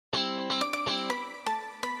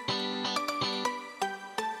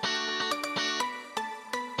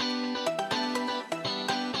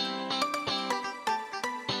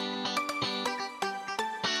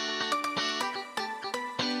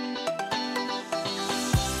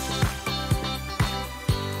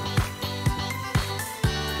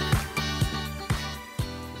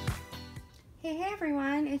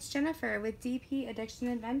Jennifer with DP Addiction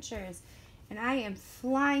Adventures, and I am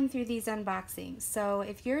flying through these unboxings. So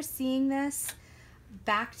if you're seeing this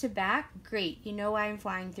back to back, great, you know why I'm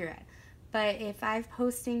flying through it. But if I'm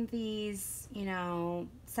posting these, you know,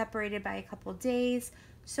 separated by a couple days,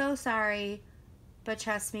 so sorry, but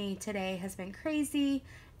trust me, today has been crazy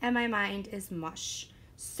and my mind is mush.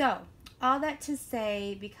 So all that to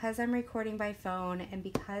say, because I'm recording by phone and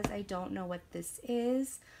because I don't know what this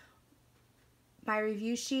is, my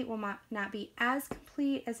review sheet will not be as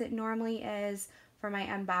complete as it normally is for my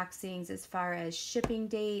unboxings as far as shipping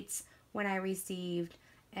dates, when I received,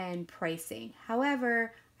 and pricing.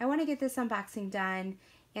 However, I want to get this unboxing done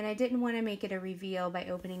and I didn't want to make it a reveal by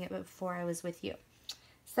opening it before I was with you.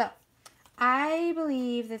 So I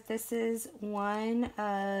believe that this is one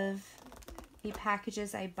of the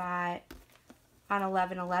packages I bought on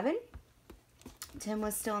 11/11. Tim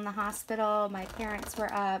was still in the hospital, my parents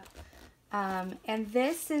were up, and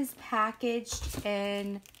this is packaged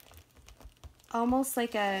in almost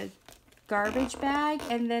like a garbage bag,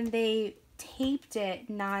 and then they taped it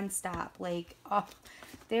non-stop. Like, oh,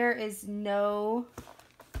 there is no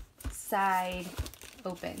side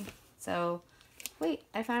open. So wait,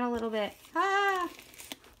 I found a little bit. I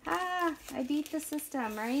beat the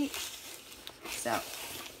system, right? So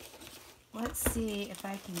let's see if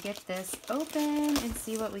I can get this open and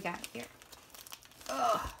see what we got here.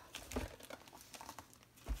 Ugh.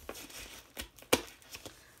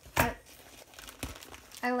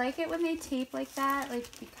 I like it when they tape like that, like,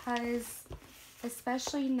 because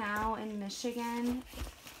especially now in Michigan,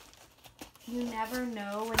 you never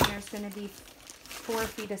know when there's going to be 4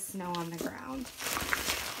 feet of snow on the ground.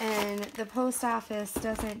 And the post office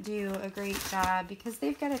doesn't do a great job because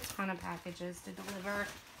they've got a ton of packages to deliver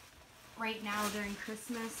right now during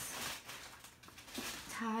Christmas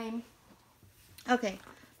time. Okay,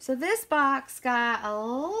 so this box got a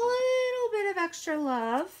little bit of extra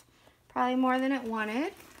love, probably more than it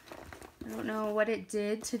wanted. I don't know what it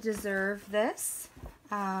did to deserve this,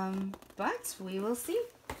 but we will see.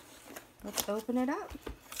 Let's open it up.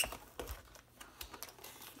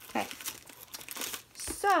 Okay.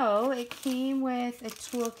 So it came with a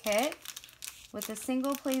toolkit with a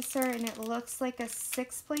single placer, and it looks like a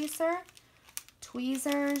 6-placer,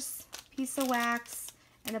 tweezers, piece of wax,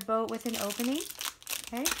 and a boat with an opening.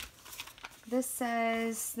 Okay. This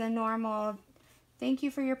says the normal, thank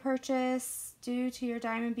you for your purchase. Due to your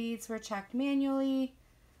diamond beads were checked manually,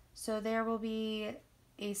 so there will be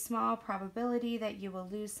a small probability that you will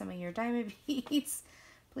lose some of your diamond beads.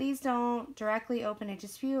 Please don't directly open a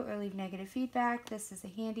dispute or leave negative feedback. This is a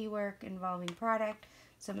handiwork involving product,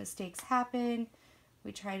 so mistakes happen.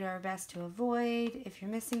 We try our best to avoid. If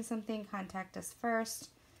you're missing something, contact us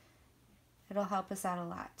first. It'll help us out a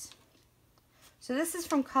lot. So this is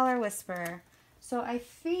from ColorWhisper. So I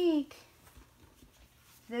think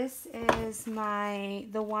this is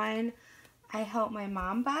the one I helped my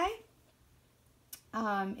mom buy.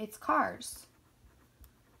 It's cars.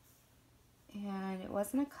 And it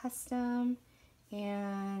wasn't a custom,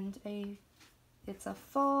 and it's a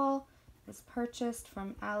full. It's purchased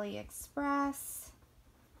from AliExpress,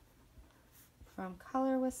 from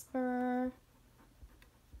ColorWhisper.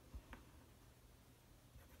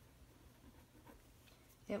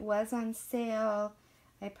 It was on sale.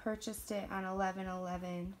 I purchased it on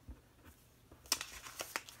 11/11.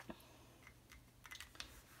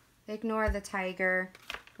 Ignore the tiger.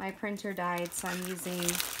 My printer died, so I'm using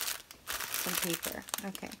some paper.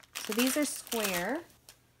 Okay, so these are square.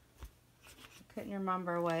 I couldn't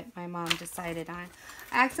remember what my mom decided on.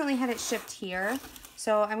 I accidentally had it shipped here,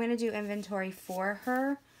 so I'm going to do inventory for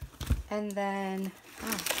her. And then,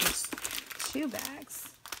 oh, there's 2 bags.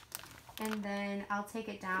 And then I'll take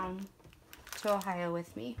it down to Ohio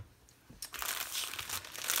with me.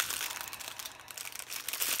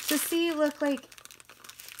 So see, look like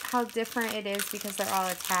how different it is because they're all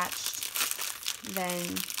attached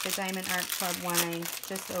than the Diamond Art Club one I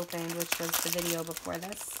just opened, which was the video before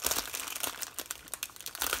this.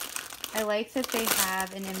 I like that they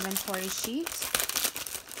have an inventory sheet.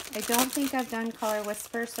 I don't think I've done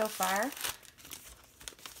ColorWhisper so far.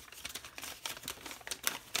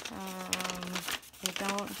 They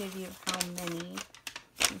don't give you how many.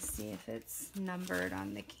 Let me see if it's numbered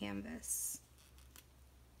on the canvas.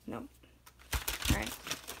 Nope. All right.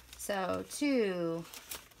 So 2,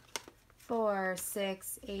 4,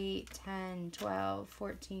 6, 8, 10, 12,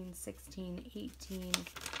 14, 16, 18,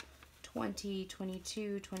 20,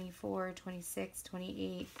 22, 24, 26,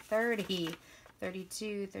 28, 30,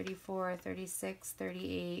 32, 34, 36,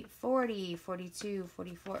 38, 40, 42,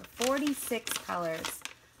 44, 46 colors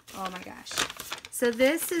Oh my gosh. So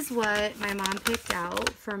this is what my mom picked out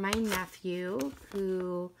for my nephew,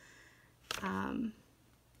 who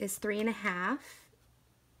is 3.5.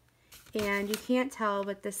 And you can't tell,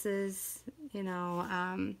 but this is, you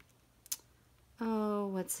know, oh,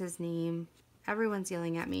 what's his name? Everyone's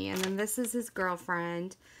yelling at me. And then this is his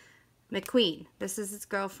girlfriend, McQueen. This is his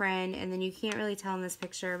girlfriend, and then you can't really tell in this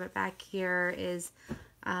picture, but back here is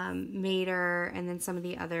Mater, and then some of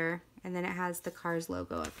the other, and then it has the Cars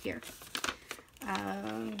logo up here.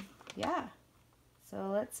 Yeah, so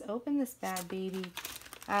let's open this bad baby.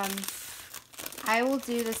 I will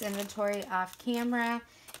do this inventory off camera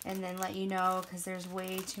and then let you know, because there's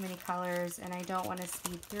way too many colors and I don't want to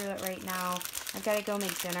speed through it right now. I've got to go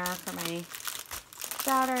make dinner for my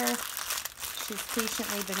daughter. She's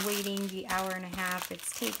patiently been waiting the hour-and-a-half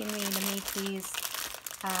it's taken me to make these.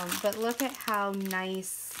 But look at how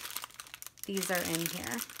nice these are in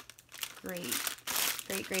here. Great,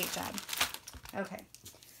 great, great job. Okay,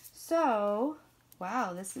 so,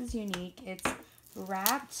 wow, this is unique. It's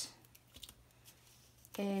wrapped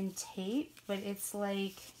in tape, but it's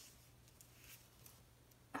like,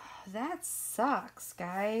 oh, that sucks,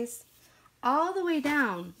 guys. All the way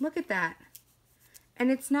down, look at that.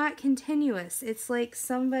 And it's not continuous. It's like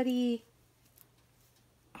somebody,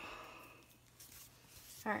 all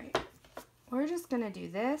right, we're just gonna do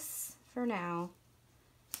this for now.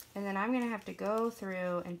 And then I'm gonna have to go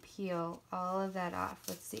through and peel all of that off.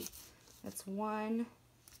 Let's see, that's 1,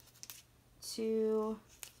 2,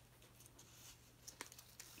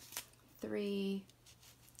 3,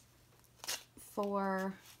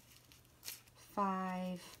 4,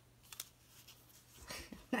 5,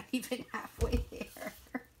 not even halfway there.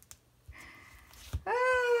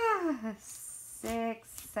 6,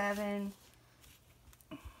 7.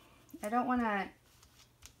 I don't want to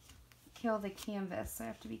kill the canvas, so I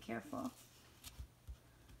have to be careful.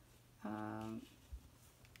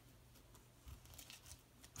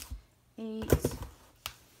 8,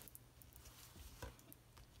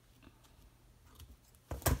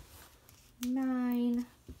 9,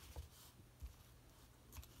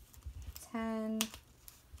 10.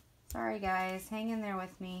 Sorry guys, hang in there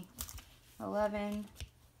with me. 11.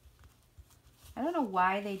 I don't know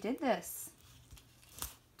why they did this.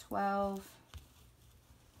 12,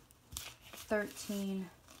 13,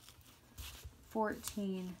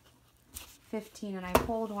 14, 15, and I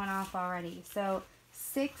pulled one off already. So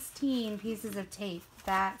 16 pieces of tape.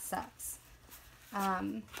 That sucks.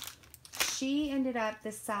 She ended up,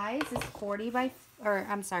 the size is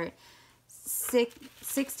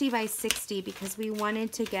 60 by 60 because we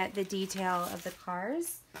wanted to get the detail of the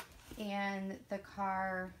cars and the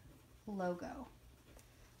car logo.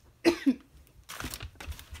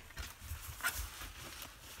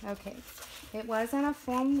 Okay, it was on a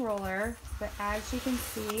foam roller, but as you can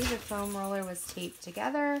see, the foam roller was taped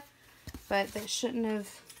together, but that shouldn't have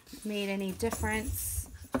made any difference.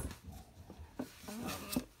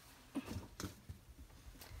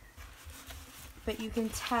 But you can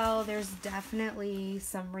tell there's definitely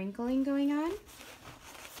some wrinkling going on.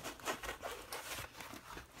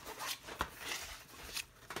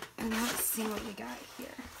 And let's see what we got here.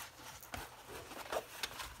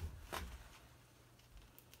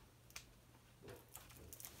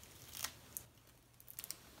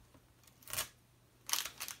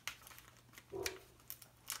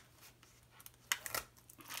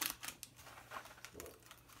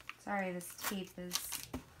 Sorry, this tape is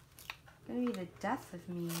gonna be the death of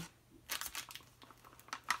me.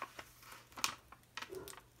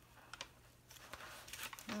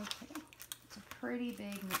 Okay, it's a pretty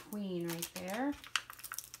big McQueen right there.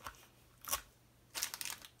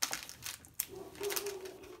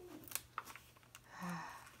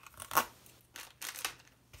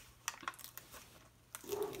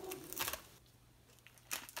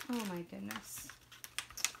 Oh my goodness.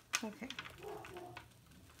 Okay.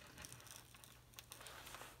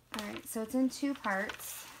 Alright, so it's in 2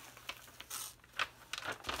 parts.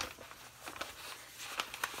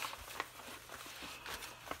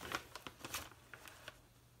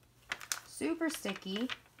 Super sticky,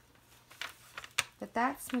 but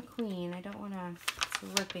that's McQueen. I don't want to,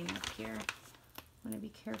 it's ripping up here. I want to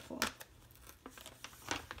be careful.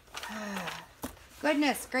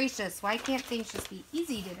 Goodness gracious, why can't things just be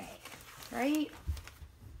easy today, right?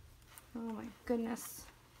 Oh my goodness.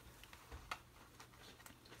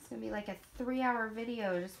 It's going to be like a 3-hour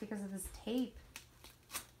video just because of this tape.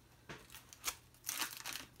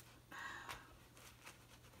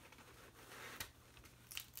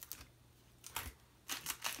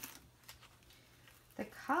 The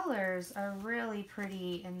colors are really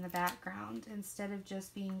pretty in the background instead of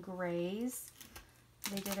just being grays.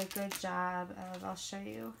 They did a good job of, I'll show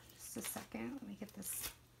you just a second. Let me get this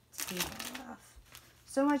table off.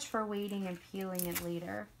 So much for waiting and peeling it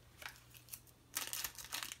later.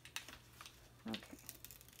 Okay.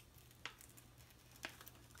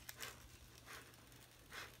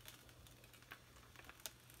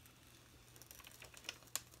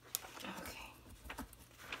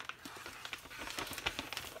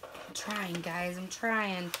 I'm trying, guys. I'm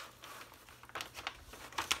trying.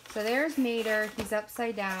 So there's Mater. He's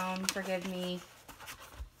upside down. Forgive me.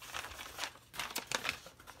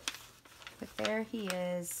 But there he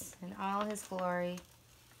is in all his glory.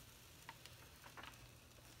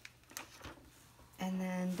 And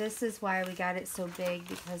then this is why we got it so big,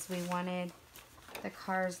 because we wanted the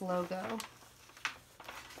Cars logo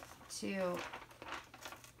to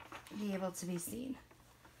be able to be seen.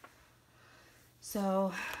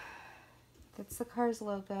 So that's the Cars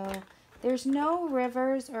logo. There's no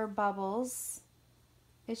rivers or bubbles.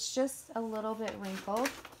 It's just a little bit wrinkled.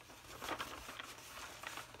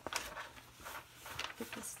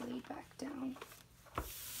 Get this laid back down.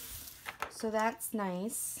 So that's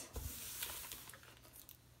nice.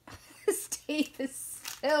 This tape is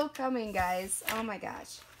still coming, guys. Oh my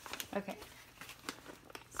gosh. Okay.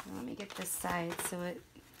 So let me get this side so it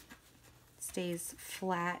stays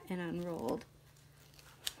flat and unrolled.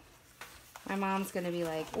 My mom's going to be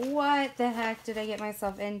like, what the heck did I get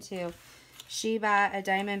myself into? She bought a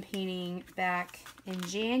diamond painting back in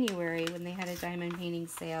January when they had a diamond painting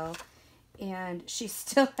sale. And she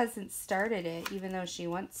still hasn't started it, even though she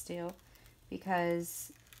wants to.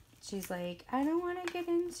 Because she's like, I don't want to get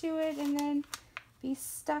into it and then be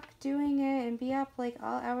stuck doing it and be up like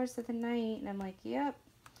all hours of the night. And I'm like, yep.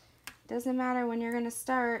 Doesn't matter when you're going to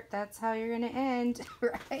start. That's how you're going to end,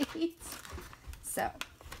 right? So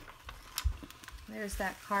there's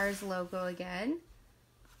that Cars logo again.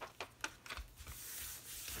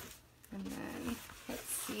 And then, let's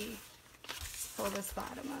see, let's pull this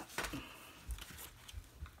bottom up.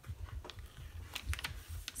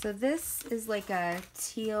 So this is like a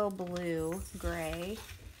teal blue gray.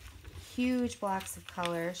 Huge blocks of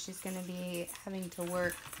color. She's going to be having to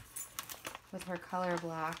work with her color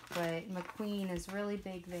block, but McQueen is really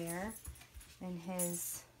big there in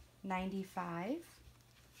his 95.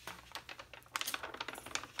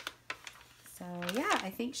 So yeah, I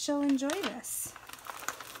think she'll enjoy this.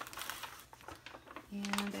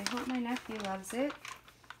 And I hope my nephew loves it.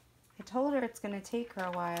 I told her it's going to take her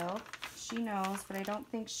a while. She knows, but I don't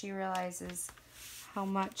think she realizes how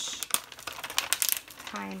much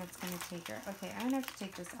time it's going to take her. Okay, I'm going to have to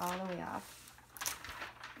take this all the way off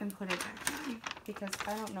and put it back on because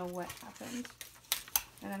I don't know what happened.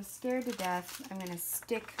 And I'm scared to death. I'm going to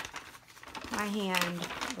stick my hand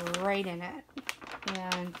right in it.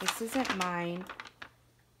 And this isn't mine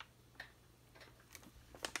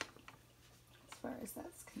as far as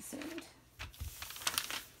that's concerned.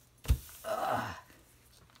 Ugh.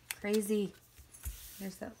 Crazy.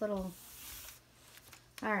 There's that little...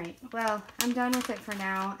 Alright, well, I'm done with it for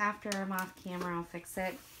now. After I'm off camera, I'll fix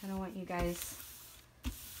it. I don't want you guys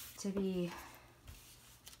to be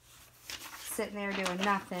sitting there doing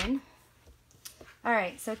nothing.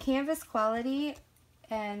 Alright, so canvas quality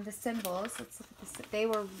and the symbols. Let's look at this. They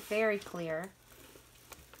were very clear.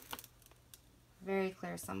 Very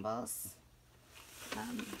clear symbols.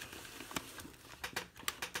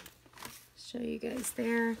 Show you guys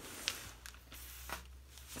there.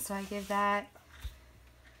 So I give that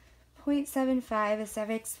 0.75. As I've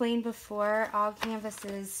explained before, all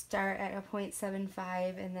canvases start at a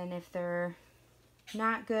 0.75, and then if they're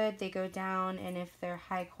not good, they go down, and if they're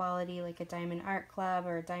high quality, like a Diamond Art Club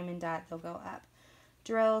or a Diamond Dot, they'll go up.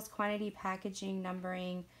 Drills, quantity, packaging,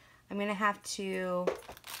 numbering. I'm going to have to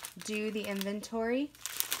do the inventory.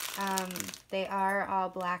 They are all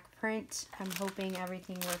black print. I'm hoping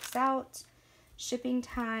everything works out. Shipping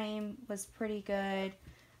time was pretty good.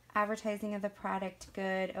 Advertising of the product,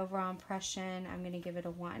 good. Overall impression, I'm going to give it a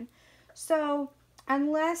 1. So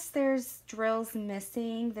unless there's drills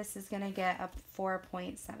missing, this is going to get a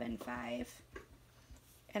 4.75.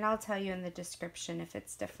 And I'll tell you in the description if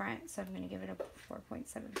it's different. So I'm going to give it a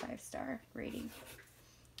 4.75 star rating.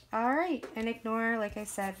 Alright, and ignore, like I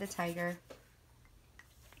said, the tiger.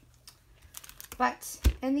 But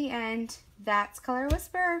in the end, that's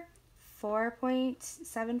ColorWhisper.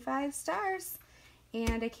 4.75 stars.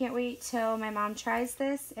 And I can't wait till my mom tries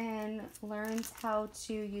this and learns how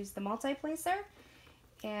to use the multi-placer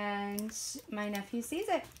and my nephew sees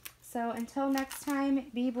it. So until next time,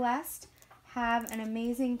 be blessed. Have an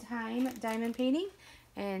amazing time diamond painting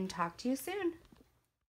and talk to you soon.